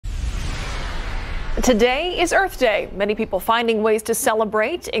Today is Earth Day. Many people finding ways to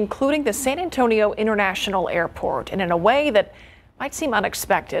celebrate, including the San Antonio International Airport, and in a way that might seem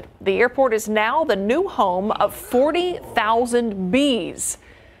unexpected. The airport is now the new home of 40,000 bees.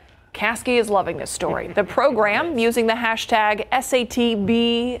 Caskey is loving this story. The program, using the hashtag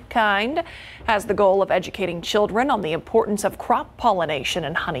 #SATBeekind, has the goal of educating children on the importance of crop pollination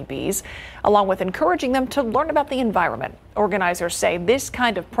and honeybees, along with encouraging them to learn about the environment. Organizers say this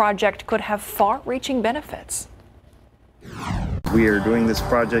kind of project could have far-reaching benefits. We are doing this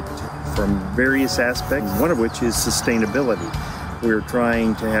project from various aspects, one of which is sustainability. We're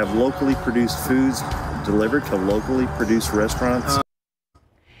trying to have locally produced foods delivered to locally produced restaurants.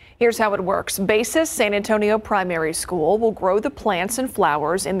 Here's how it works. Basis San Antonio Primary School will grow the plants and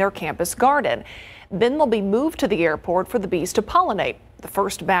flowers in their campus garden. Then they'll be moved to the airport for the bees to pollinate. The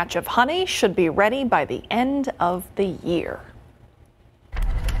first batch of honey should be ready by the end of the year.